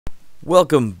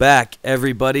Welcome back,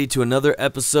 everybody, to another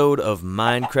episode of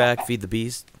Minecraft Feed the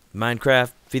Beast. Minecraft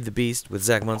Feed the Beast with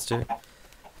Zachmunzter.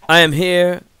 I am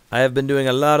here. I have been doing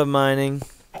a lot of mining,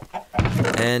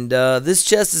 and this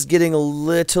chest is getting a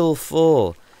little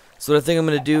full. So what I think I'm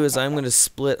going to do is I'm going to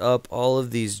split up all of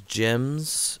these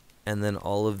gems and then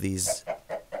all of these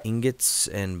ingots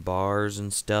and bars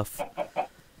and stuff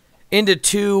into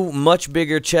two much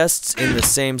bigger chests in the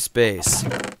same space.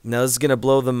 Now this is going to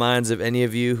blow the minds of any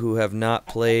of you who have not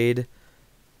played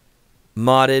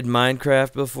modded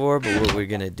Minecraft before, but what we're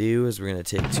going to do is we're going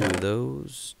to take two of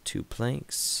those, two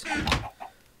planks,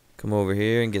 come over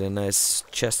here and get a nice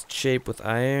chest shape with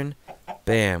iron.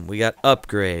 Bam, we got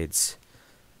upgrades.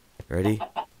 Ready?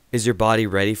 Is your body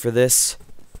ready for this?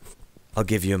 I'll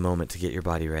give you a moment to get your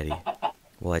body ready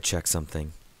while I check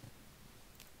something.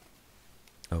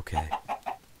 Okay.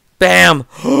 Bam!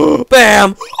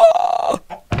 Bam!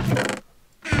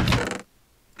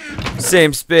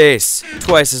 Same space,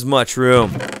 twice as much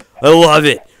room. I love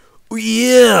it. Oh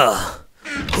yeah!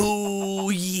 Oh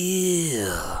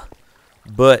yeah!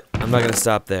 But I'm not gonna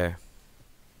stop there.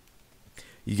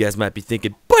 You guys might be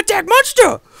thinking, but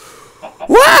Zachmunzter,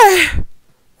 why?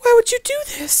 Why would you do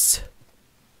this?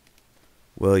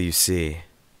 Well, you see,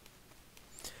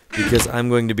 because I'm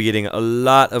going to be getting a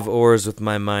lot of ores with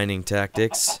my mining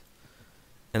tactics,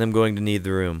 and I'm going to need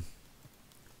the room.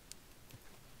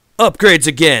 Upgrades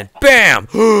again. Bam!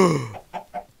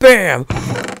 Bam!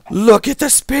 Look at the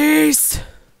space!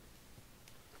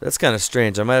 That's kind of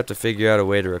strange. I might have to figure out a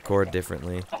way to record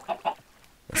differently.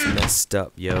 That's messed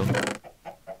up, yo.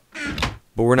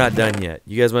 But we're not done yet.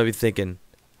 You guys might be thinking,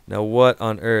 now what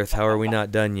on earth? How are we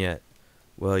not done yet?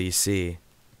 Well, you see,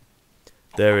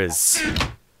 there is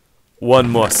one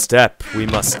more step we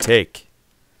must take.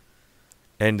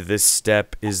 And this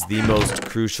step is the most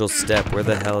crucial step. Where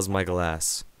the hell is my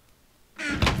glass?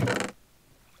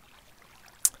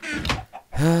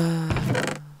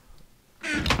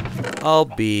 I'll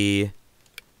be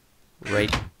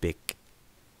right back.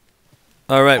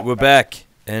 Alright, we're back.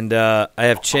 And I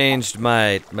have changed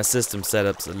my system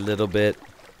setups a little bit.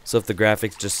 So if the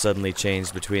graphics just suddenly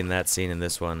changed between that scene and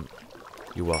this one,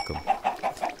 you're welcome.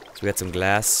 So we got some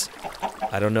glass.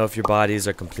 I don't know if your bodies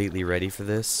are completely ready for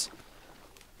this.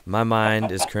 My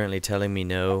mind is currently telling me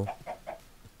no,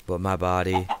 but my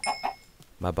body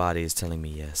is telling me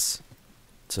yes.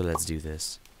 So let's do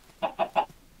this.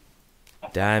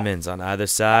 Diamonds on either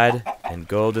side and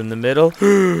gold in the middle.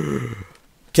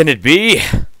 Can it be?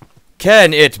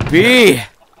 Can it be?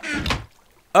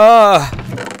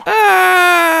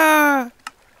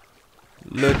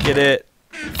 Look at it.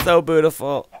 So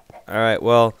beautiful. Alright,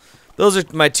 well, those are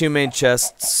my two main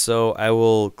chests, so I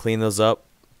will clean those up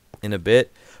in a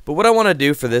bit. But what I want to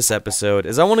do for this episode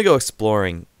is I want to go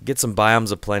exploring, get some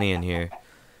biomes aplenty in here.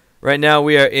 Right now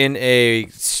we are in a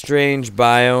strange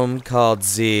biome called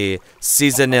the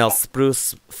seasonal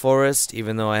spruce forest,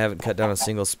 even though I haven't cut down a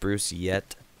single spruce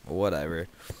yet. Whatever.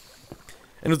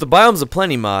 And with the biomes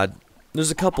aplenty mod, there's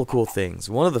a couple cool things.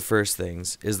 One of the first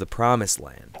things is the promised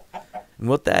land. And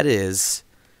what that is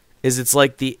it's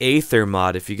like the Aether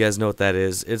mod, if you guys know what that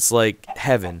is. It's like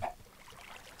heaven,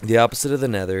 the opposite of the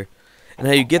nether. And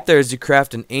how you get there is you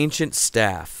craft an ancient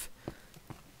staff.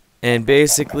 And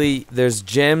basically, there's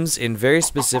gems in very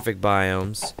specific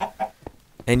biomes.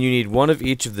 And you need one of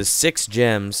each of the 6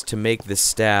 gems to make this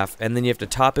staff. And then you have to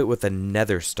top it with a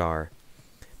nether star.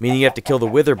 Meaning you have to kill the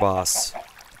wither boss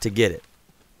to get it.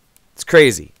 It's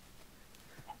crazy.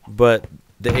 But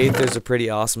the Aether's a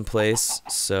pretty awesome place,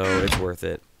 so it's worth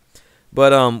it.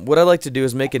 But what I'd like to do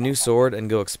is make a new sword and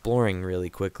go exploring really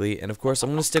quickly. And of course, I'm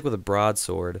going to stick with a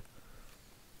broadsword.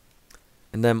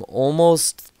 And I'm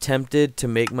almost tempted to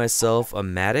make myself a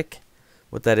mattock.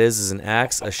 What that is an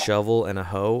axe, a shovel, and a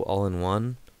hoe all in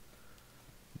one.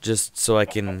 Just so I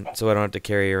don't have to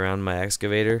carry around my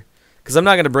excavator. Because I'm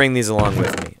not going to bring these along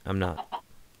with me. I'm not.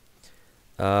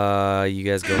 You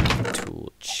guys go to the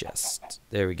tool chest.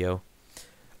 There we go.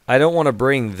 I don't want to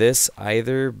bring this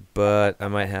either, but I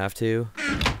might have to.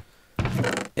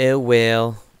 Oh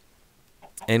well.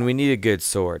 And we need a good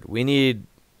sword. We need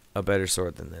a better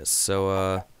sword than this.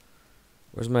 So,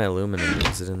 where's my aluminum?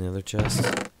 Is it in the other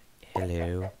chest?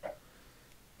 Hello.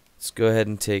 Let's go ahead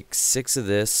and take 6 of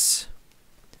this.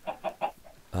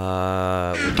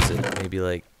 What is it? Maybe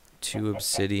like 2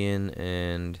 obsidian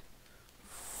and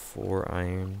 4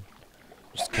 iron.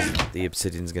 Just because the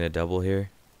obsidian's going to double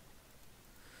here.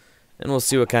 And we'll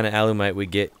see what kind of alumite we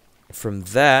get from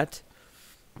that.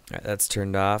 Alright, that's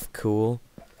turned off. Cool.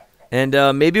 And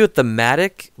maybe with the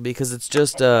mattock, because it's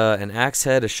just an axe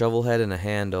head, a shovel head, and a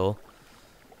handle.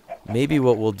 maybe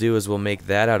what we'll do is we'll make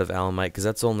that out of alumite, because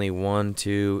that's only 1,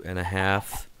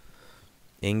 2.5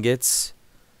 ingots.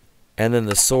 And then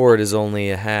the sword is only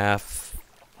a half,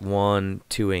 1,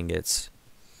 2 ingots.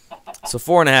 So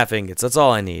 4.5 ingots, that's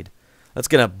all I need. That's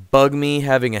going to bug me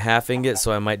having a half ingot,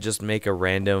 so I might just make a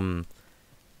random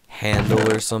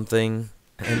handle or something.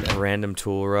 And a random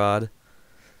tool rod.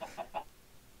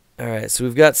 Alright, so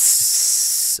we've got...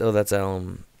 oh, that's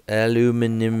aluminum.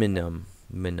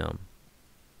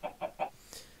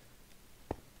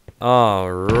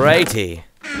 Alrighty.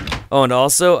 Oh, and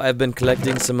also, I've been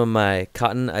collecting some of my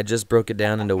cotton. I just broke it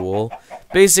down into wool.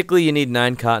 Basically, you need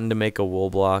 9 cotton to make a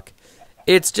wool block.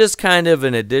 It's just kind of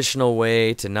an additional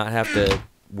way to not have to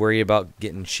worry about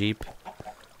getting cheap.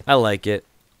 I like it.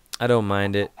 I don't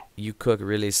mind it. You cook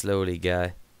really slowly,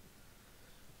 guy.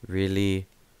 Really,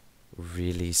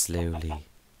 really slowly.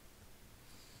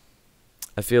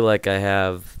 I feel like I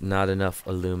have not enough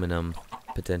aluminum,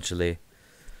 potentially.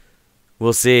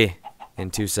 We'll see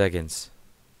in 2 seconds.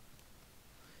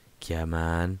 Come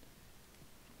on.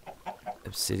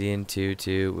 Obsidian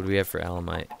 2. What do we have for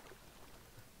alumite?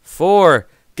 4!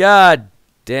 God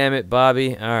damn it,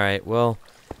 Bobby. Alright, well,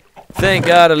 thank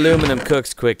God aluminum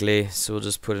cooks quickly, so we'll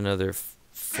just put another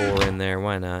 4 in there.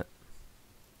 Why not?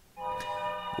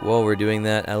 While we're doing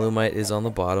that, alumite is on the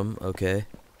bottom. Okay.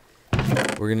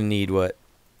 We're going to need, what?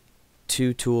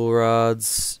 2 tool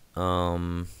rods.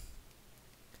 A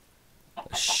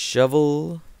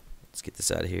shovel. Let's get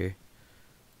this out of here.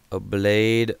 A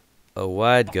blade. A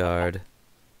wide guard.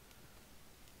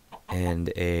 And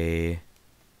an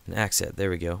axe head. There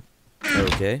we go.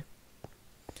 Okay.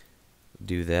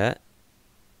 Do that.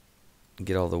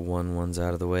 Get all the 1s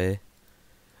out of the way.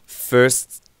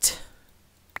 First.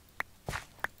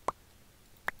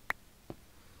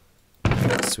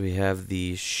 So we have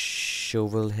the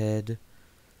shovel head,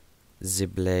 the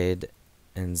blade,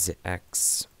 and the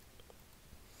axe.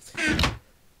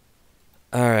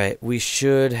 Alright, we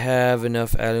should have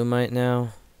enough alumite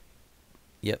now.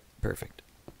 Yep, perfect.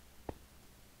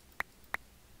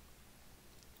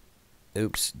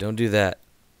 Oops, don't do that.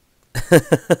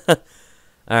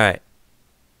 Alright.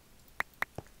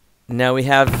 Now we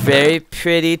have very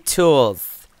pretty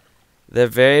tools. They're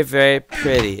very, very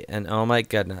pretty. And oh my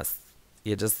goodness.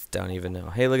 You just don't even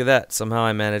know. Hey, look at that. Somehow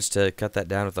I managed to cut that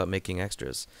down without making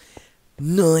extras.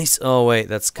 Nice. Oh, wait.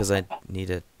 That's because I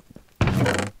need it.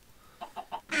 Damn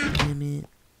it.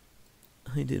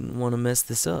 I didn't want to mess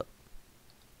this up.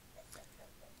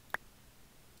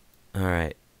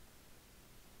 Alright.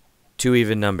 2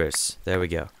 even numbers. There we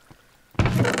go.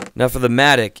 Now for the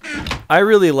Matic. I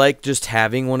really like just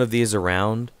having one of these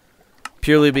around.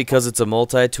 Purely because it's a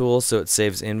multi-tool, so it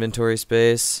saves inventory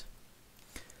space.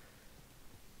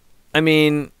 I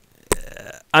mean,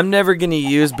 I'm never going to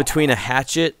use between a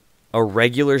hatchet, a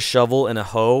regular shovel, and a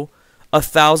hoe.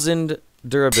 1,000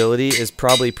 durability is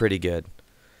probably pretty good.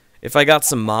 If I got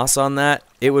some moss on that,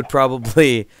 it would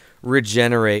probably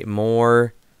regenerate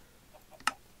more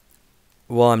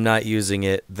while I'm not using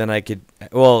it than I could...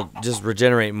 well, just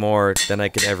regenerate more than I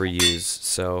could ever use.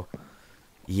 So,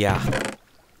 yeah.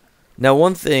 Now,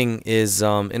 one thing is,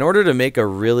 in order to make a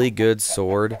really good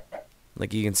sword...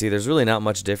 like you can see, there's really not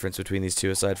much difference between these two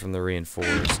aside from the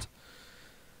reinforced.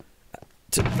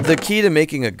 The key to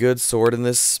making a good sword in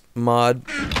this mod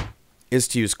is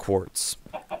to use quartz.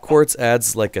 Quartz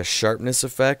adds like a sharpness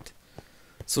effect.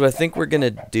 So what I think we're going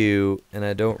to do, and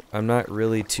I'm not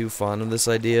really too fond of this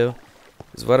idea,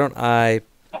 is why don't I,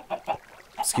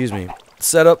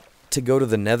 set up to go to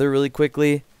the nether really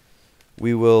quickly.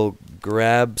 We will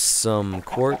grab some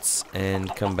quartz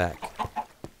and come back.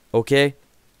 Okay?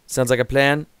 Sounds like a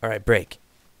plan? Alright, break.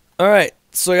 Alright,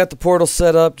 so I got the portal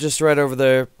set up just right over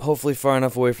there. Hopefully far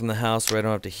enough away from the house where I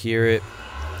don't have to hear it.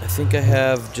 I think I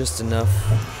have just enough.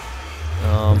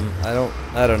 I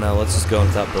don't know. Let's just go and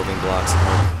stop building blocks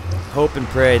and hope and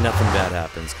pray nothing bad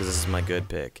happens, because this is my good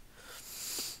pick.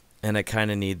 And I kind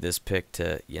of need this pick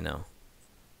to, you know,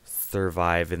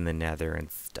 survive in the nether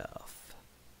and stuff.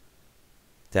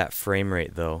 That frame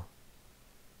rate, though.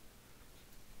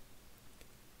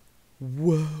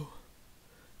 Whoa.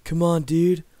 Come on,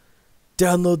 dude.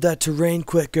 Download that terrain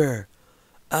quicker.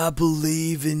 I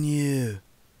believe in you.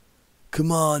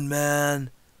 Come on, man.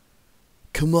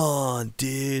 Come on,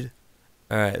 dude.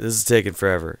 Alright, this is taking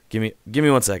forever. Give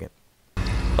me 1 second.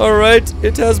 Alright,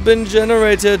 it has been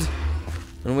generated.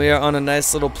 And we are on a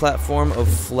nice little platform of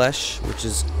flesh, which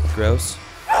is gross.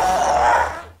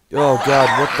 Oh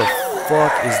god, what the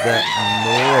fuck is that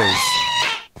noise?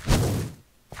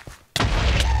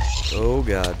 Oh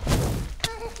god.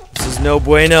 This is no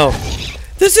bueno.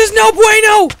 This is no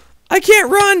bueno! I can't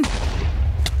run!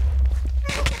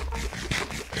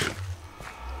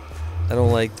 I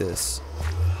don't like this.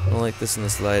 I don't like this in the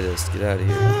slightest. Get out of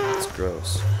here. It's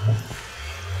gross.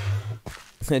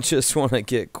 I just want to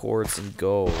get quartz and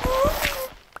gold.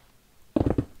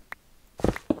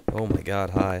 Oh my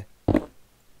god, hi.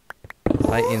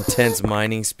 High intense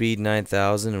mining speed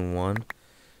 9001.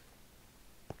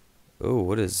 Oh,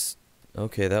 what is...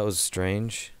 Okay, that was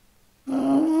strange. We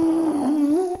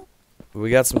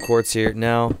got some quartz here.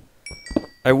 Now,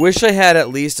 I wish I had at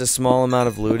least a small amount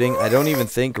of looting. I don't even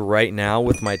think right now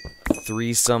with my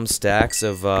 3-some stacks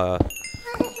of, oh,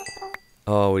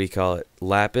 what do you call it?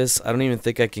 Lapis. I don't even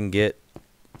think I can get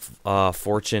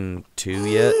Fortune 2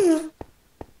 yet.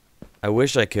 I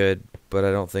wish I could, but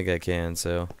I don't think I can,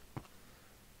 so I'm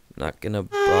not gonna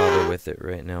bother with it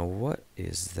right now. What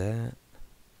is that?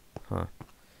 Huh.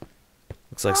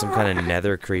 Looks like some kind of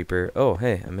nether creeper. Oh,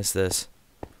 hey, I missed this.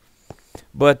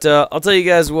 But I'll tell you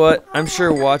guys what, I'm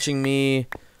sure watching me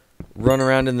run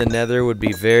around in the nether would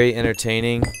be very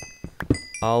entertaining.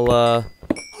 I'll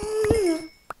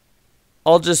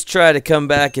just try to come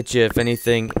back at you if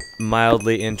anything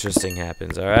mildly interesting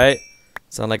happens, alright?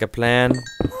 Sound like a plan?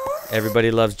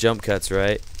 Everybody loves jump cuts,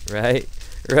 right? Right,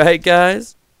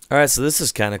 guys? Alright, so this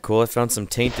is kind of cool. I found some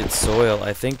tainted soil.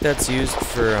 I think that's used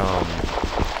for,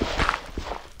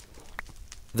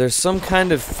 there's some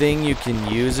kind of thing you can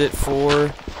use it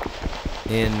for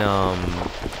in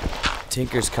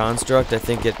Tinker's Construct. I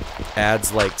think it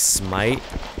adds like smite.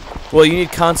 Well, you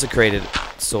need consecrated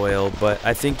soil, but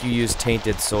I think you use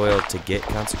tainted soil to get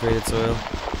consecrated soil.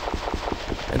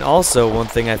 And also, one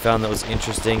thing I found that was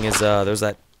interesting is there's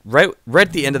that right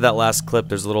at the end of that last clip.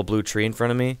 There's a little blue tree in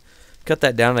front of me. Cut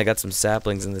that down, and I got some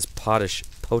saplings in this potash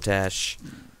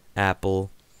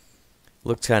apple.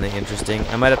 Looked kind of interesting.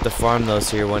 I might have to farm those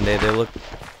here one day. They look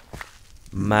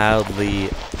mildly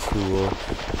cool.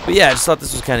 But yeah, I just thought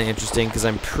this was kind of interesting because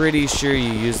I'm pretty sure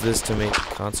you use this to make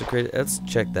consecrated. Let's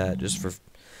check that just for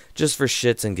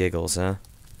shits and giggles, huh?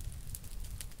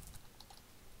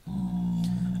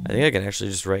 I think I can actually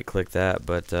just right-click that,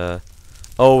 but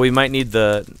oh, we might need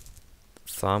the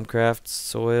Thaumcraft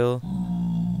soil.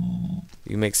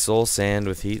 You can make soul sand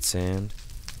with heat sand.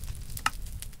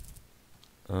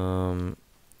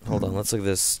 Hold on, let's look at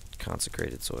this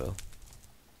consecrated soil.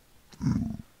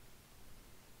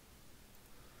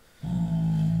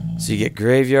 So you get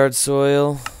graveyard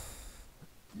soil.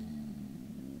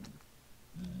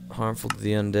 Harmful to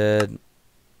the undead.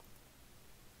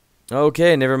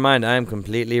 Okay, never mind, I am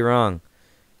completely wrong.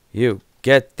 You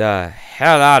get the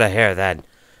hell out of here then.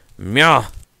 Meow.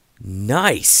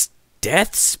 Nice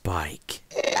death spike.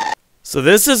 So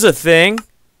this is a thing.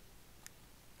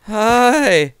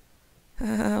 Hi.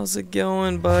 How's it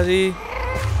going, buddy?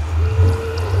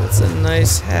 That's a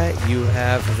nice hat you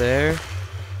have there.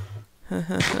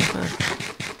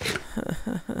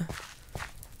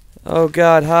 Oh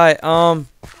god, hi.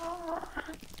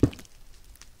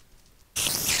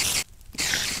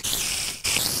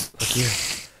 Fuck you.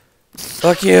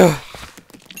 Fuck you.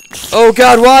 Oh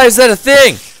god, why is that a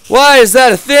thing? Why is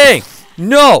that a thing?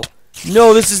 No.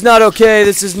 No, this is not okay.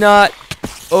 This is not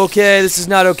okay. This is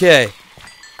not okay.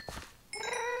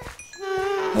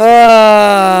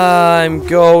 Ah, I'm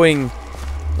going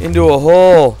into a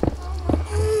hole.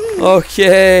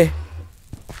 Okay.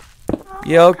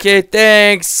 Yeah, okay,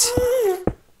 thanks.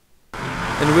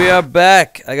 And we are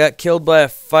back. I got killed by a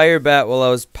fire bat while I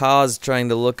was paused trying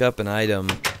to look up an item.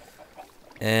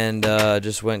 And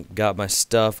just got my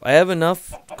stuff. I have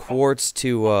enough quartz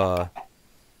to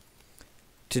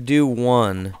do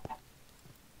one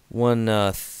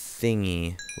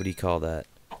thingy. What do you call that?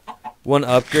 One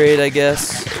upgrade, I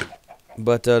guess.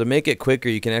 But to make it quicker,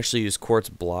 you can actually use quartz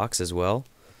blocks as well.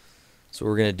 So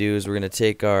what we're gonna do is we're gonna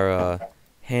take our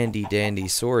handy dandy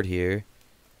sword here,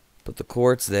 put the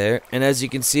quartz there, and as you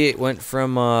can see, it went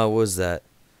from what was that?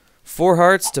 4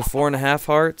 hearts to 4.5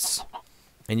 hearts,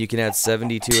 and you can add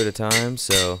 72 at a time.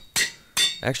 So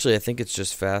actually, I think it's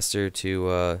just faster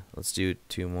to let's do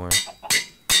 2 more.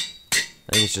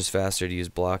 I think it's just faster to use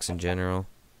blocks in general.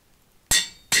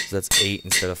 So that's 8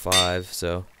 instead of 5.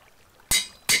 So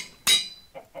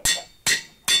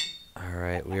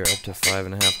alright, we are up to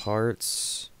 5.5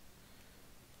 hearts.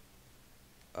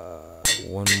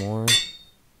 1 more.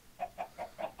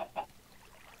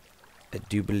 I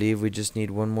do believe we just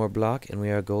need 1 more block and we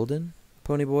are golden,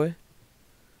 pony boy.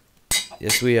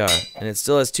 Yes, we are. And it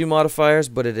still has 2 modifiers,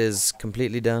 but it is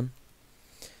completely done.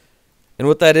 And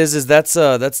what that is that's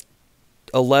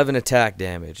 11 attack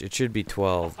damage. It should be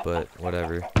 12, but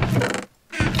whatever.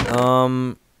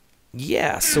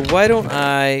 Yeah, so why don't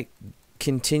I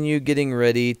continue getting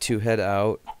ready to head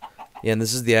out. Yeah, and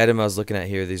this is the item I was looking at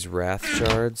here, these wrath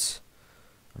shards.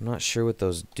 I'm not sure what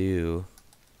those do.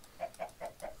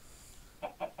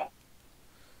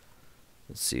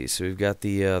 Let's see. So we've got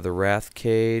the wrath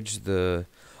cage.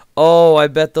 Oh, I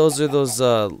bet those are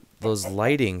those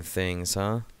lighting things,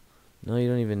 huh? No, you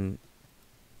don't even.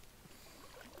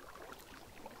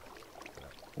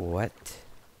 What?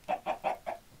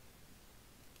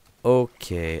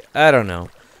 Okay, I don't know.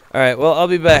 Alright, well, I'll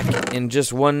be back in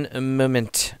just one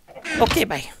moment. Okay,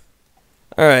 bye.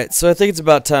 Alright, so I think it's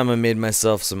about time I made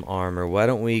myself some armor. Why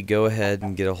don't we go ahead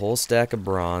and get a whole stack of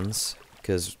bronze?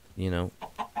 Because, you know,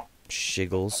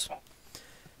 shiggles.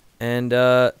 And,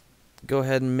 go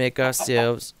ahead and make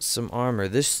ourselves some armor.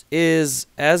 This is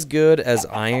as good as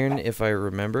iron, if I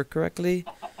remember correctly.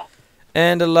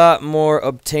 And a lot more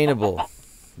obtainable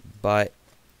by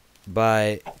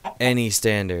any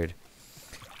standard.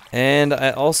 And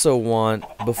I also want,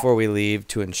 before we leave,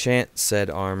 to enchant said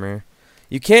armor.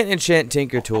 You can't enchant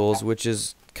tinker tools, which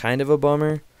is kind of a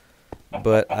bummer,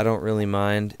 but I don't really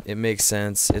mind. It makes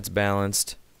sense. It's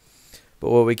balanced.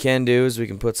 But what we can do is we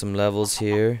can put some levels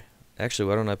here. Actually,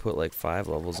 why don't I put like 5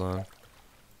 levels on?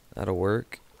 That'll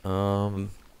work. Let's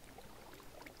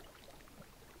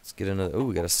get another. Oh,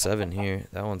 we got a 7 here.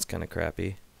 That one's kind of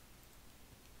crappy.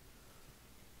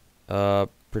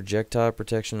 Projectile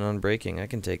protection on breaking. I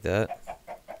can take that.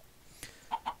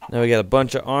 Now we got a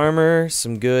bunch of armor,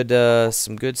 some good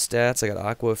stats. I got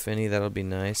aqua affinity. That'll be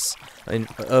nice.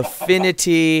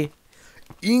 Affinity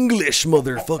English,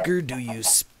 motherfucker. Do you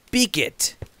speak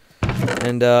it?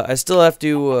 And I still have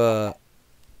to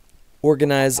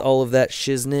organize all of that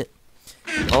shiznit.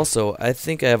 Also, I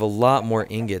think I have a lot more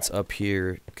ingots up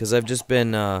here because I've just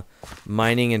been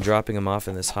mining and dropping them off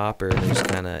in this hopper, and they just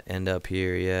kind of end up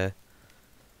here. Yeah.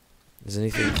 Is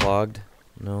anything clogged?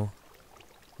 No.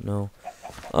 No.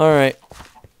 Alright.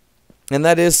 And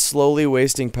that is slowly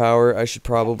wasting power. I should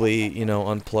probably, you know,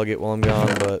 unplug it while I'm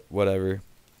gone, but whatever.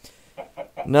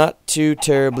 Not too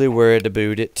terribly worried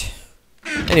about it.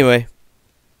 Anyway,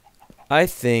 I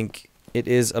think it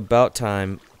is about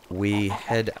time we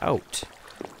head out.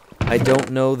 I don't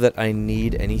know that I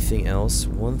need anything else.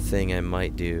 One thing I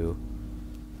might do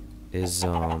is,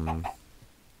 hold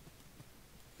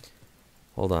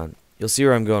on. You'll see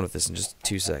where I'm going with this in just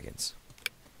 2 seconds.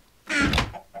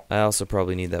 I also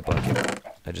probably need that bucket.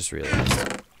 I just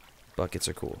realized. Buckets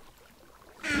are cool.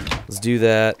 Let's do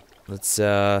that. Let's,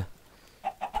 put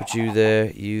you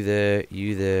there, you there,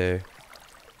 you there,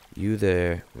 you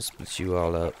there. We'll split you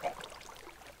all up.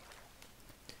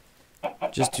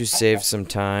 Just to save some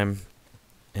time.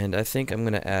 And I think I'm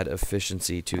going to add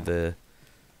efficiency to the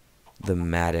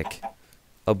Matic.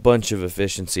 A bunch of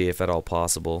efficiency, if at all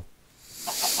possible.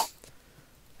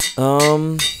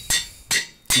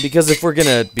 Because if we're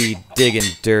gonna be digging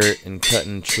dirt and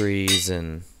cutting trees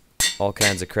and all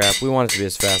kinds of crap, we want it to be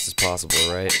as fast as possible,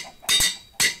 right?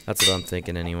 That's what I'm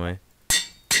thinking anyway.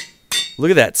 Look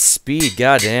at that speed,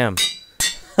 goddamn.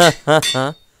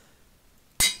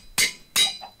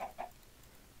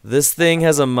 This thing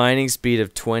has a mining speed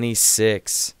of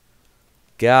 26.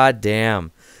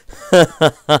 Goddamn.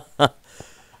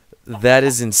 That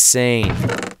is insane.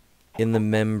 In the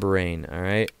membrane,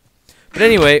 alright? But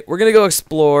anyway, we're gonna go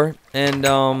explore, and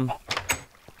I'm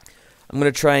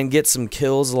gonna try and get some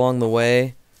kills along the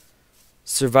way.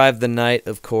 Survive the night,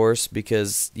 of course,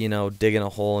 because, you know, digging a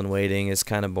hole and waiting is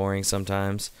kind of boring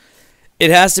sometimes. It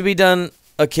has to be done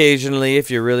occasionally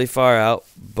if you're really far out,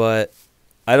 but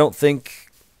I don't think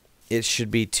it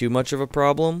should be too much of a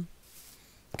problem,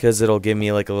 because it'll give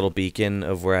me like a little beacon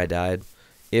of where I died,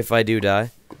 if I do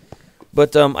die.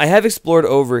 But I have explored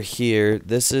over here.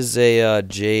 This is a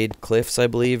Jade Cliffs, I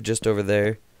believe, just over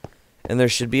there. And there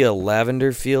should be a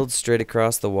lavender field straight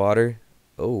across the water.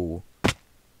 Oh.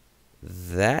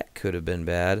 That could have been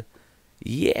bad.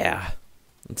 Yeah.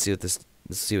 Let's see what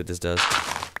this does.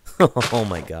 Oh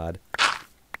my god.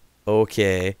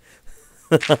 Okay.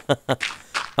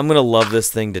 I'm gonna love this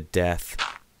thing to death.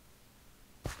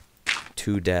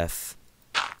 To death.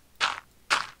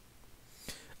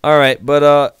 Alright,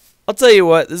 but I'll tell you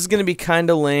what, this is going to be kind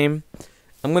of lame.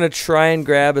 I'm going to try and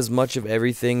grab as much of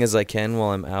everything as I can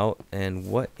while I'm out. And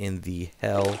what in the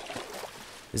hell?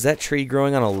 Is that tree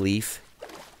growing on a leaf?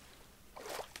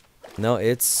 No,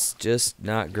 it's just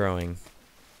not growing.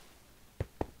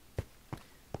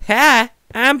 Hi,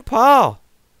 I'm Paul.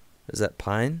 Is that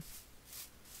pine?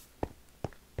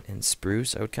 And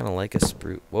spruce? I would kind of like a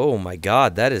spruce. Whoa, my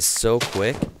god, that is so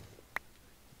quick.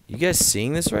 You guys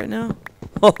seeing this right now?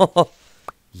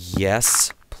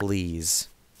 Yes, please.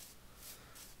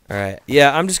 Alright,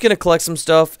 yeah, I'm just going to collect some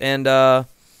stuff, and I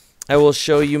will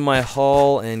show you my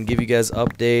haul and give you guys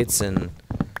updates and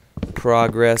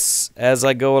progress as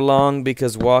I go along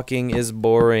because walking is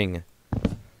boring.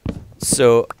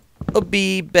 So I'll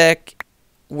be back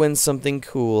when something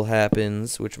cool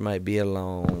happens, which might be a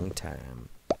long time.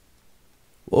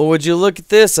 Well, would you look at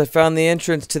this? I found the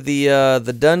entrance to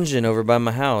the dungeon over by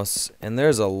my house, and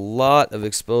there's a lot of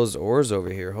exposed ores over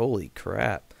here. Holy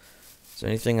crap. Is there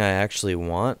anything I actually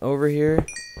want over here?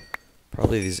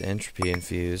 Probably these entropy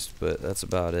infused, but that's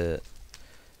about it.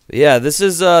 But yeah, this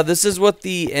is what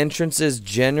the entrances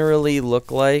generally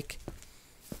look like.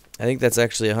 I think that's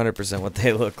actually 100% what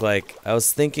they look like. I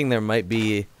was thinking there might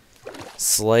be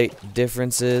slight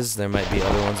differences. There might be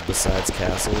other ones besides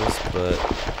castles, but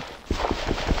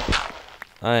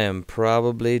I am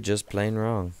probably just plain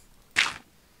wrong.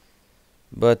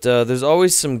 But there's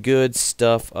always some good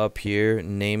stuff up here,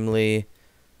 namely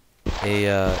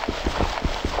a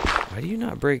why do you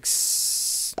not break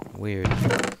weird?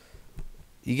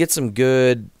 You get some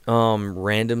good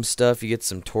random stuff. You get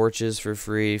some torches for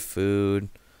free, food,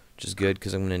 which is good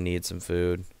because I'm gonna need some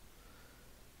food.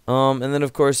 And then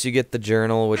of course you get the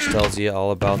journal, which tells you all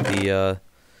about the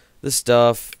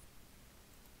stuff.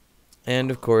 And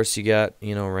of course you got,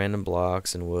 you know, random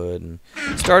blocks and wood and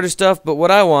starter stuff. But what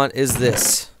I want is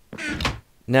this.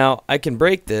 Now I can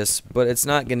break this, but it's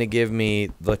not gonna give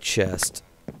me the chest,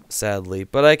 sadly.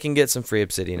 But I can get some free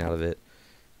obsidian out of it,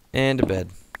 and a bed,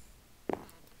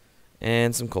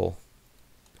 and some coal,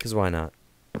 because why not?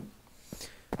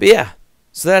 But yeah,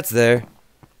 so that's there.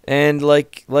 And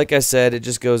like I said, it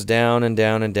just goes down and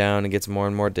down and down and gets more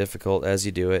and more difficult as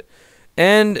you do it.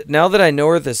 And now that I know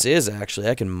where this is, actually,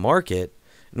 I can mark it,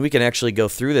 and we can actually go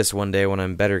through this one day when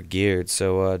I'm better geared.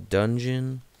 So,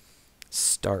 dungeon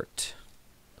start.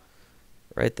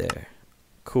 Right there.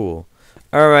 Cool.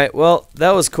 Alright, well,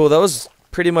 that was cool. That was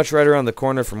pretty much right around the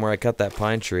corner from where I cut that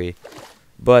pine tree.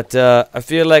 But I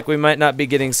feel like we might not be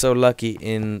getting so lucky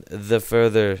in the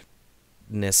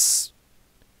furtherness.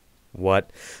 What?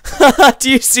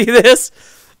 Do you see this?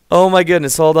 Oh my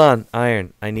goodness, hold on.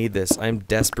 Iron. I need this. I'm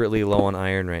desperately low on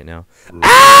iron right now.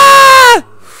 Ah!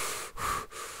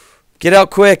 Get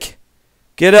out quick.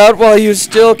 Get out while you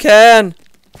still can.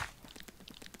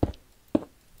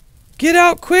 Get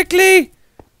out quickly.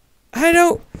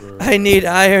 I need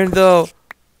iron though.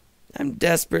 I'm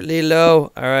desperately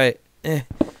low. Alright.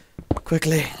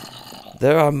 Quickly.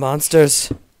 There are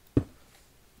monsters.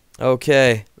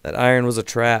 Okay. That iron was a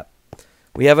trap.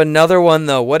 We have another one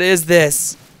though. What is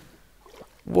this?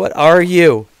 What are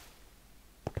you?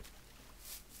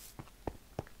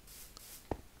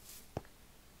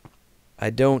 I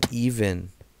don't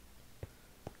even.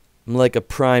 I'm like a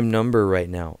prime number right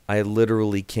now. I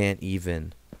literally can't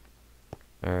even.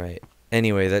 Alright.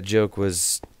 Anyway, that joke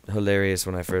was hilarious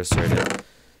when I first heard it.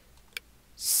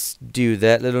 Do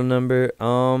that little number.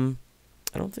 I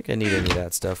don't think I need any of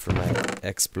that stuff for my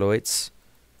exploits.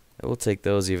 I will take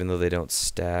those even though they don't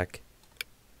stack.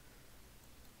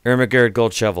 Ermagerd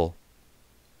gold shovel.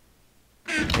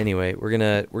 Anyway, we're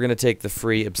gonna take the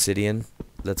free obsidian.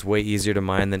 That's way easier to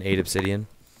mine than 8 obsidian.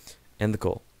 And the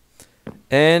coal.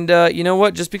 And you know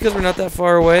what? Just because we're not that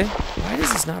far away, why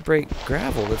does this not break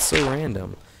gravel? That's so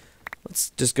random. Let's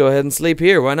just go ahead and sleep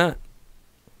here. Why not?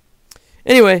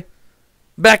 Anyway,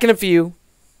 back in a few.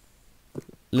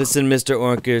 Listen, Mr.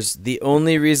 Orkers, the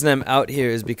only reason I'm out here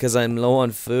is because I'm low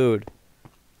on food.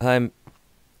 I'm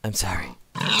sorry.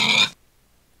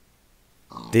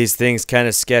 These things kind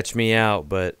of sketch me out,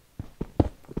 but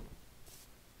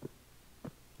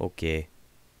okay.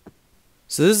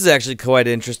 So this is actually quite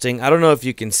interesting. I don't know if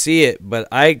you can see it, but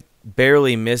I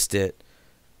barely missed it.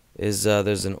 There's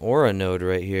an aura node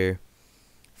right here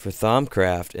for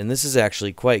Thaumcraft, and this is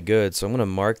actually quite good. So I'm gonna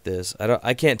mark this.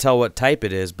 I can't tell what type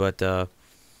it is, but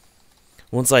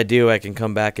once I do, I can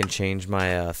come back and change my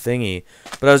thingy.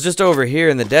 But I was just over here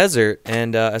in the desert,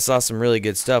 and I saw some really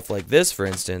good stuff, like this, for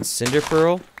instance. Cinder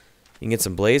Pearl. You can get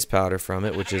some blaze powder from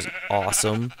it, which is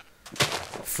awesome.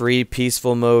 Free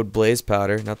peaceful mode blaze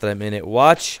powder. Not that I'm in it.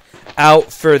 Watch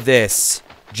out for this,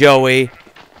 Joey,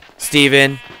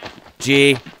 Steven,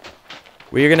 G.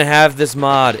 We're going to have this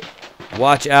mod.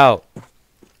 Watch out.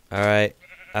 Alright.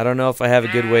 I don't know if I have a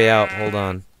good way out. Hold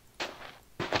on.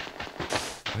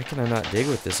 Why can I not dig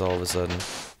with this all of a sudden?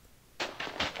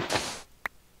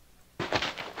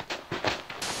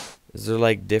 Is there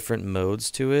like different modes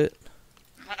to it?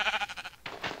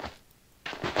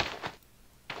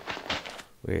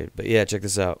 Weird, but yeah, check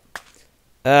this out.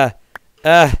 Get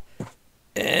out!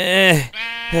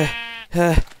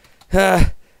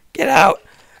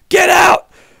 Get out!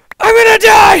 I'm gonna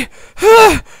die!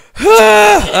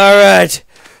 Alright.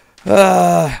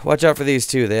 Watch out for these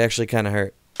two. They actually kind of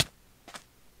hurt.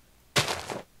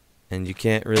 and you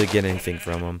can't really get anything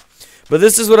from them. But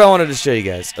this is what I wanted to show you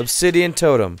guys. Obsidian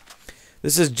totem.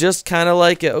 This is just kind of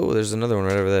like oh, there's another one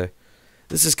right over there.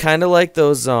 This is kind of like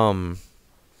those aura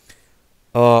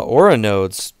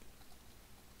nodes,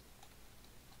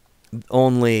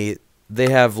 only they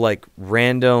have like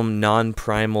random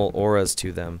non-primal auras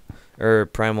to them, or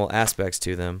primal aspects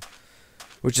to them,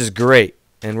 which is great.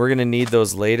 And we're gonna need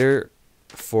those later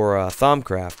for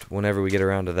Thaumcraft whenever we get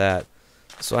around to that.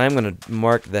 So I'm gonna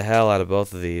mark the hell out of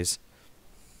both of these.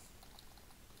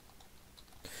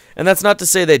 And that's not to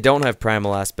say they don't have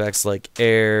primal aspects like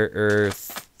air,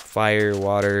 earth, fire,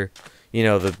 water, you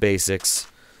know, the basics.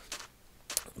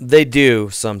 They do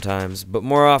sometimes, but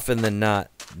more often than not,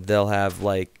 they'll have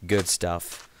like good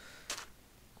stuff.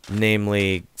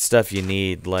 Namely, stuff you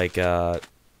need like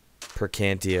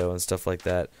Percantio and stuff like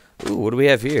that. Ooh, what do we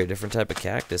have here? Different type of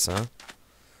cactus, huh?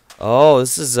 Oh,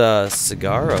 this is a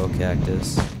Saguaro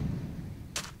cactus.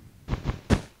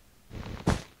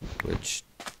 Which,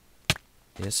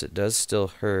 yes, it does still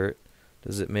hurt.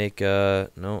 Does it make,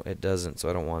 no, it doesn't, so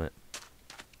I don't want it.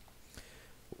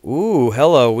 Ooh,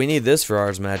 hello, we need this for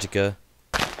Ars Magica.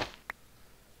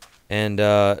 And,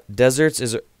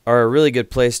 deserts are a really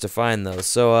good place to find those.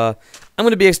 So, I'm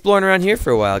going to be exploring around here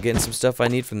for a while, getting some stuff I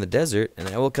need from the desert, and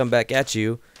I will come back at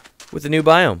you with a new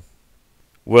biome.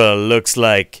 Well, looks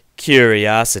like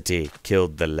curiosity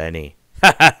killed the Lenny.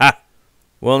 Ha ha ha!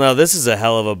 Well, now this is a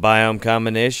hell of a biome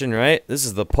combination, right? This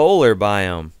is the polar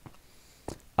biome.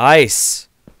 Ice.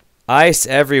 Ice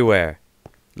everywhere.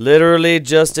 Literally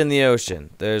just in the ocean.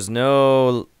 There's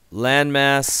no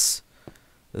landmass.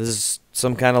 This is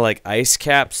some kind of like ice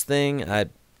caps thing.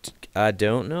 I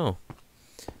don't know.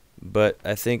 But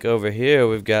I think over here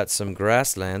we've got some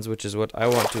grasslands, which is what I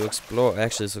want to explore.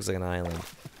 Actually, this looks like an island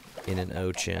in an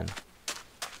ocean.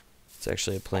 It's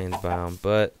actually a plains biome,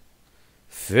 but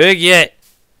forget.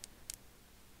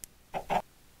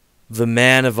 The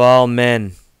man of all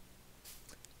men.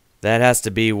 That has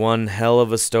to be one hell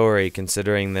of a story,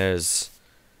 considering there's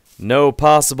no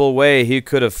possible way he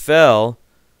could have fell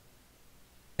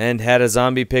and had a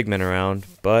zombie pigman around,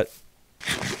 but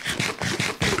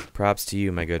props to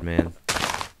you, my good man.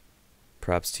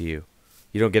 Props to you.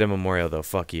 You don't get a memorial, though.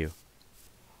 Fuck you.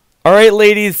 Alright,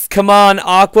 ladies, come on.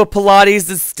 Aqua Pilates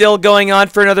is still going on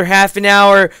for another half an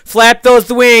hour. Flap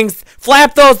those wings.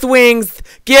 Flap those wings.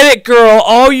 Get it, girl.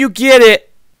 Oh, you get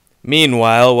it.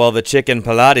 Meanwhile, while the Chicken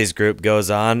Pilates group goes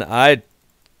on, I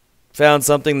found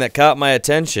something that caught my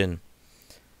attention.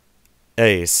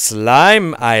 A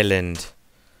slime island.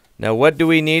 Now, what do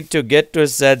we need to get to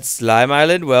said slime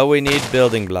island? Well, we need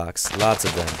building blocks. Lots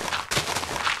of them.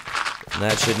 And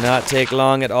that should not take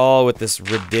long at all with this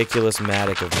ridiculous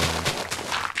mattock of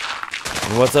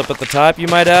mine. And what's up at the top, you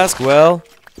might ask? Well,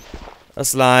 a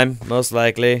slime, most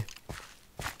likely.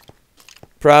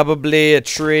 Probably a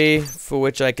tree for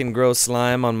which I can grow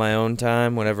slime on my own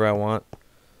time whenever I want.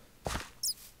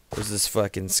 Where's this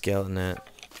fucking skeleton at?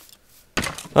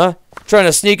 Huh? Trying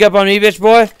to sneak up on me, bitch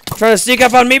boy? Trying to sneak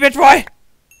up on me, bitch boy?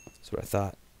 That's what I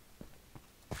thought.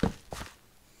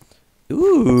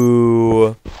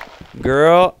 Ooh.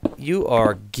 Girl, you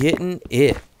are getting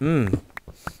it. You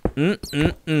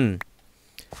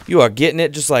are getting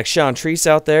it just like Chantrice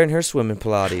out there in her swimming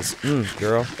Pilates.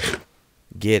 Girl.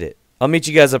 Get it. I'll meet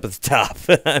you guys up at the top.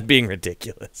 I'm being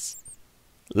ridiculous.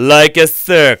 Like a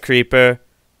sir, creeper.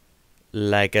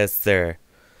 Like a sir.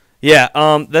 Yeah,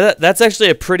 that's actually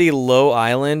a pretty low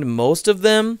island. Most of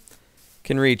them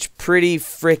can reach pretty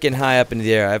freaking high up into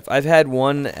the air. I've had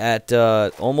one at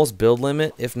almost build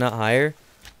limit, if not higher.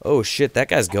 Oh shit, that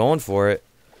guy's going for it.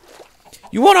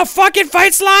 You wanna fucking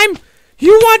fight, slime?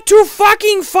 You want to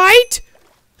fucking fight?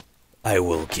 I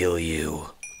will kill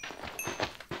you.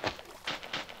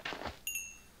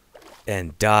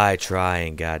 And die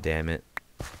trying, goddammit.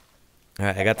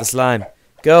 Alright, I got the slime.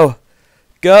 Go!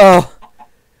 Go!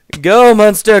 Go,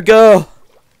 monster, go!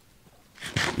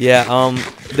 Yeah,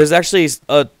 there's actually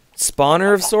a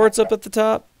spawner of sorts up at the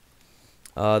top.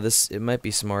 It might be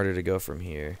smarter to go from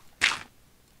here.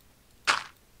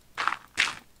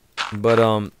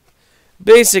 But,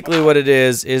 basically what it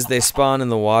is they spawn in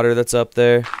the water that's up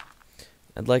there.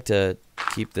 I'd like to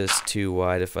keep this too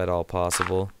wide if at all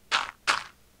possible.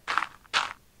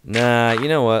 Nah, you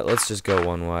know what? Let's just go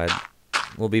one wide.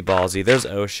 We'll be ballsy. There's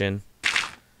ocean.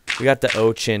 We got the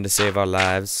ocean to save our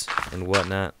lives and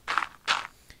whatnot.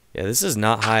 Yeah, this is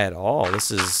not high at all.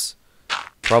 This is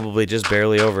probably just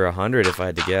barely over 100 if I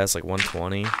had to guess, like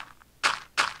 120.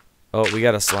 Oh, we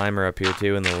got a slimer up here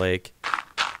too in the lake.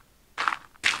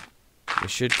 We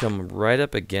should come right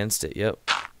up against it, yep.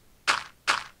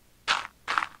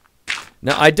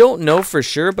 Now, I don't know for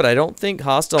sure, but I don't think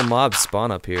hostile mobs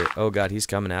spawn up here. Oh god, he's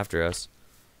coming after us.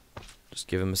 Just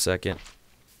give him a second.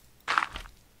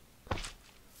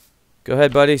 Go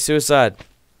ahead, buddy. Suicide.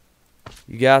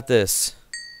 You got this.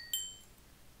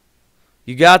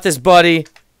 You got this, buddy.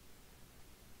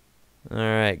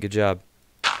 Alright, good job.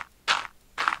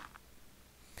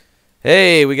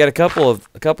 Hey, we got a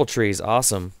couple trees.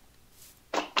 Awesome.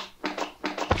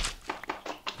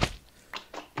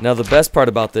 Now the best part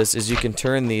about this is you can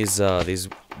turn these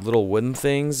little wooden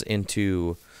things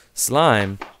into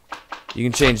slime. You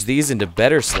can change these into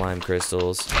better slime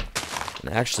crystals.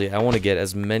 And actually, I want to get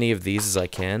as many of these as I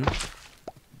can.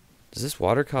 Does this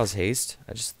water cause haste?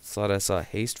 I just thought I saw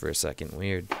haste for a second.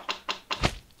 Weird.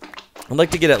 I'd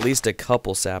like to get at least a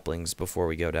couple saplings before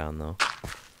we go down, though.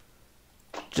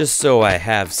 Just so I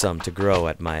have some to grow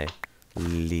at my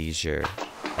leisure.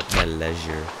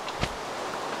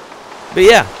 But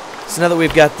yeah, so now that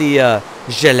we've got the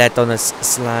gelatinous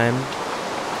slime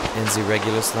and the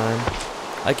regular slime,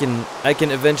 I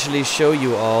can eventually show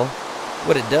you all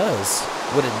what it does,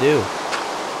 what it do.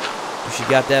 If she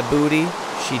got that booty,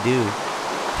 she do.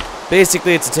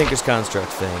 Basically, it's a Tinker's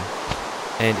Construct thing,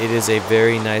 and it is a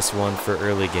very nice one for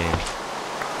early game.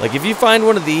 Like, if you find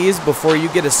one of these before you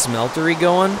get a smeltery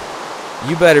going,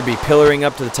 you better be pillaring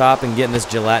up to the top and getting this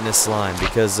gelatinous slime,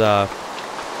 because I'll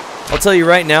tell you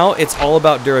right now, it's all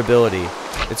about durability.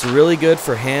 It's really good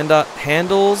for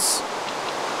handles,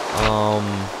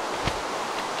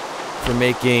 for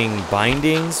making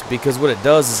bindings, because what it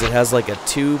does is it has like a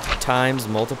 2 times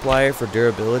multiplier for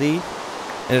durability,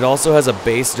 and it also has a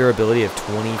base durability of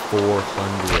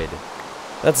 2400.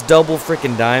 That's double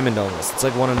freaking diamond almost. It's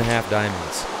like 1.5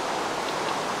 diamonds.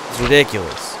 It's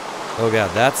ridiculous. Oh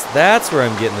god, that's where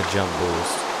I'm getting the jump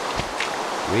boost.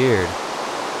 Weird.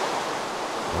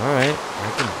 Alright,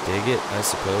 I can dig it, I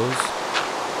suppose.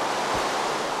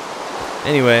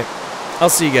 Anyway, I'll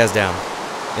see you guys down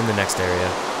in the next area.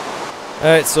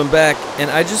 Alright, so I'm back, and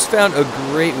I just found a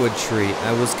greatwood tree.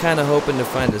 I was kind of hoping to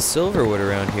find a silverwood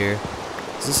around here.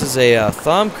 So this is a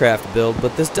Thaumcraft build,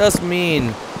 but this does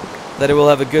mean that it will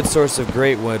have a good source of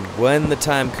greatwood when the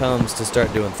time comes to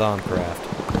start doing Thaumcraft,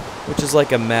 which is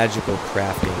like a magical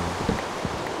crafting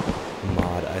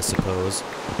mod, I suppose.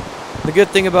 The good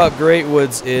thing about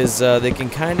greatwoods is they can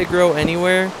kind of grow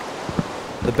anywhere.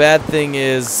 The bad thing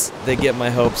is they get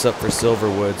my hopes up for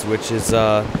silverwoods, which is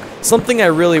something I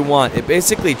really want. It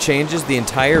basically changes the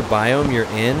entire biome you're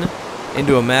in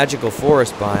into a magical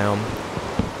forest biome,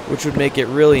 which would make it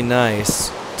really nice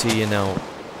to, you know,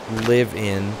 live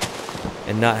in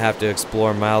and not have to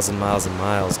explore miles and miles and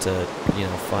miles to, you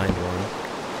know, find one.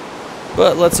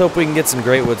 But let's hope we can get some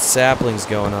greatwood saplings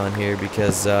going on here,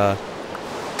 because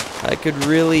I could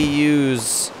really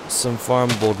use some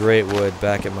farmable greatwood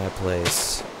back at my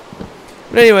place.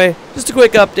 But anyway, just a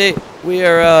quick update. We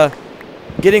are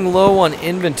getting low on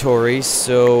inventory,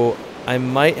 so I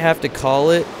might have to call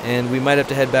it, and we might have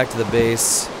to head back to the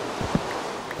base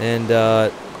and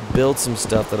build some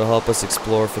stuff that'll help us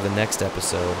explore for the next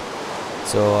episode.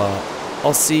 So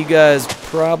I'll see you guys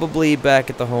probably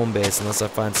back at the home base unless I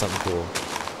find something cool.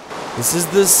 This is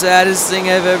the saddest thing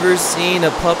I've ever seen. A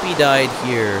puppy died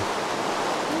here.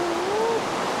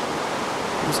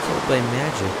 He was killed by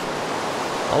magic.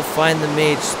 I'll find the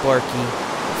mage, Sparky.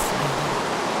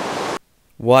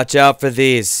 Watch out for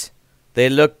these. They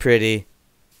look pretty.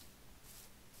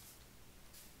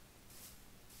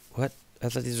 What? I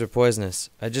thought these were poisonous.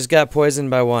 I just got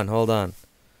poisoned by one. Hold on.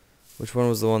 Which one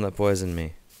was the one that poisoned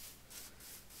me?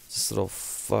 This little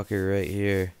fucker right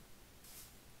here.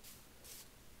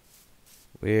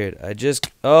 Weird.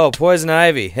 Oh, poison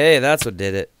ivy. Hey, that's what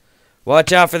did it.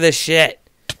 Watch out for this shit.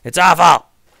 It's awful.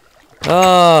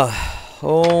 Oh,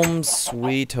 home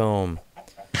sweet home.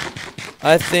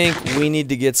 I think we need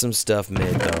to get some stuff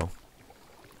made, though.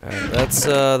 Alright,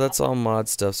 that's all mod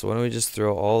stuff, so why don't we just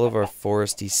throw all of our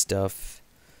foresty stuff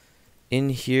in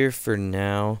here for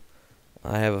now.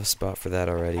 I have a spot for that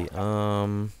already.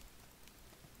 I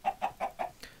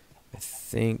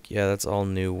think, yeah, that's all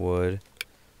new wood.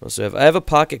 Also I have a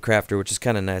pocket crafter, which is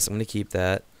kind of nice. I'm going to keep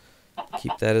that.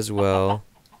 Keep that as well.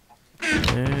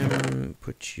 And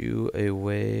put you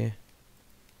away.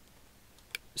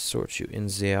 Sort you in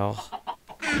there.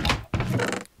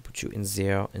 Put you in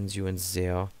there, and you in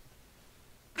there.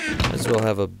 Might as well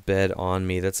have a bed on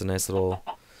me. That's a nice little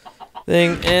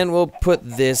thing. And we'll put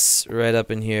this right up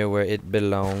in here where it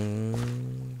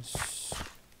belongs.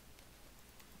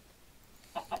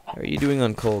 How are you doing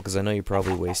on coal? Because I know you're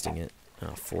probably wasting it.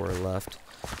 Oh, 4 left.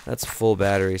 That's full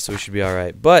battery, so we should be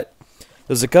alright. But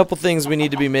there's a couple things we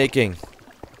need to be making.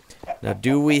 Now,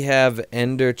 do we have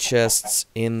ender chests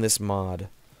in this mod?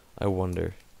 I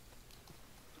wonder.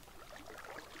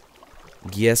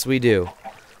 Yes, we do.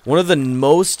 One of the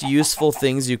most useful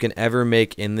things you can ever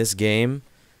make in this game.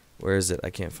 Where is it? I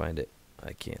can't find it.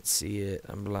 I can't see it.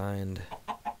 I'm blind.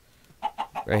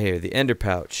 Right here, the ender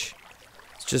pouch.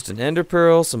 It's just an ender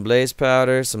pearl, some blaze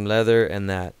powder, some leather, and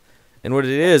that. And what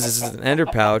it is an ender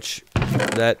pouch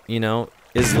that, you know,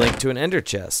 is linked to an ender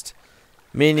chest.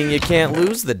 Meaning you can't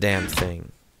lose the damn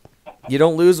thing. You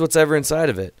don't lose what's ever inside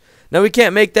of it. Now, we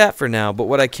can't make that for now, but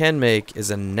what I can make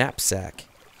is a knapsack.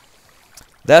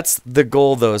 That's the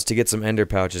goal, though, is to get some ender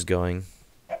pouches going.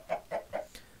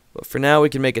 But for now, we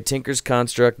can make a Tinker's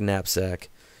Construct knapsack,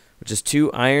 which is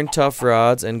 2 iron tough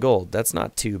rods and gold. That's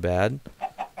not too bad.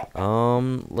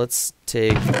 Let's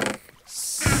take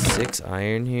 6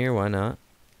 iron here. Why not?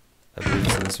 I believe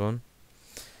it's in this one.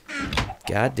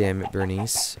 God damn it,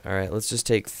 Bernice. Alright, let's just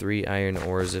take 3 iron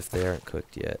ores if they aren't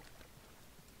cooked yet.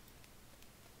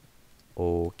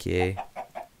 Okay.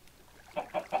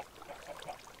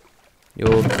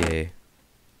 Okay.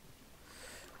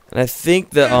 And I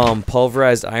think the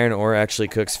pulverized iron ore actually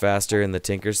cooks faster in the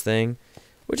Tinker's thing,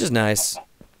 which is nice.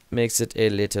 Makes it a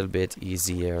little bit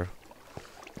easier.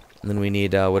 And then we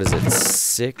need, what is it,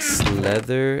 6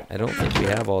 leather? I don't think we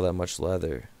have all that much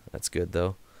leather. That's good,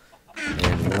 though.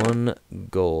 And 1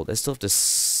 gold. I still have to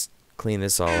clean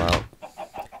this all out.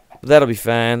 But that'll be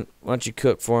fine. Why don't you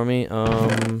cook for me?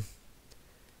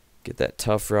 Get that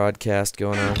tough rod cast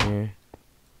going on here.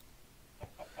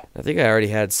 I think I already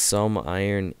had some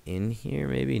iron in here,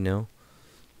 maybe? No.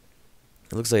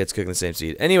 It looks like it's cooking the same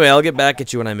speed. Anyway, I'll get back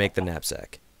at you when I make the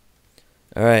knapsack.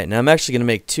 Alright, now I'm actually going to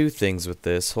make 2 things with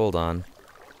this. Hold on.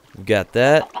 We've got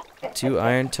that. 2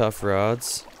 iron tough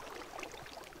rods.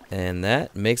 And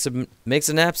that makes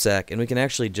a knapsack. And we can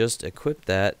actually just equip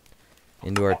that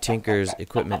into our Tinker's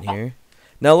equipment here.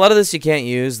 Now, a lot of this you can't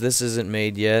use. This isn't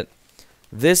made yet.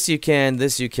 This you can,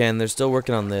 this you can. They're still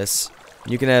working on this.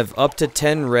 You can have up to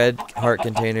 10 red heart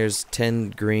containers,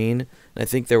 10 green. And I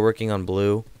think they're working on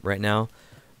blue right now.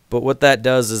 But what that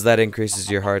does is that increases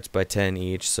your hearts by 10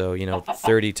 each. So, you know,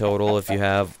 30 total if you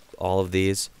have all of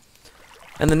these.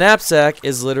 And the knapsack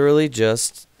is literally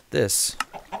just this.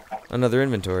 Another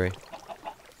inventory.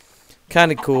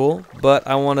 Kind of cool, but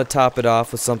I want to top it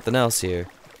off with something else here.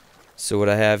 So what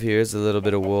I have here is a little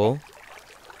bit of wool,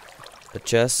 a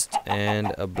chest,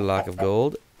 and a block of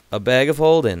gold. A bag of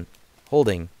holding.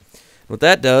 What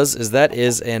that does is that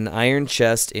is an iron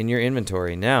chest in your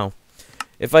inventory. Now,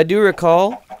 if I do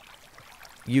recall,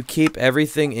 you keep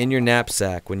everything in your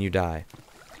knapsack when you die.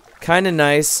 Kind of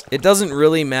nice. It doesn't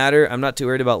really matter. I'm not too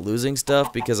worried about losing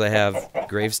stuff because I have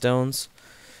gravestones.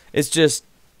 It's just,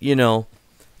 you know,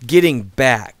 getting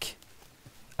back.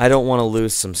 I don't want to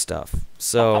lose some stuff.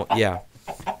 So, yeah.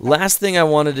 Last thing I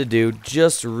wanted to do,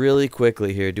 just really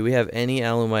quickly here. Do we have any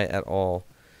alumite at all?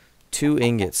 2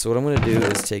 ingots. So what I'm going to do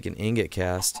is take an ingot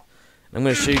cast. I'm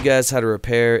going to show you guys how to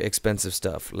repair expensive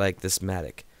stuff, like this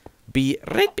matic. Be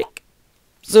right back.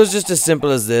 So it's just as simple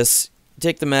as this. You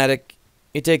take the matic,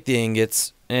 you take the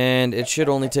ingots, and it should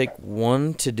only take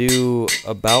 1 to do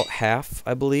about half,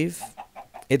 I believe.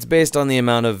 It's based on the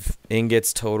amount of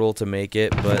ingots total to make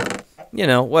it, but, you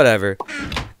know, whatever.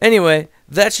 Anyway,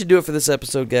 that should do it for this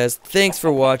episode, guys. Thanks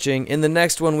for watching. In the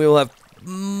next one, we will have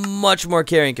much more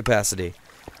carrying capacity.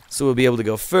 So we'll be able to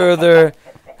go further,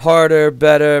 harder,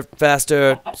 better,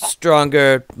 faster,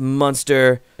 stronger,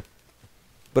 monster.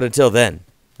 But until then,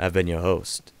 I've been your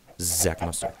host,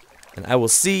 Zachmunzter. And I will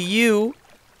see you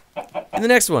in the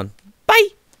next one. Bye!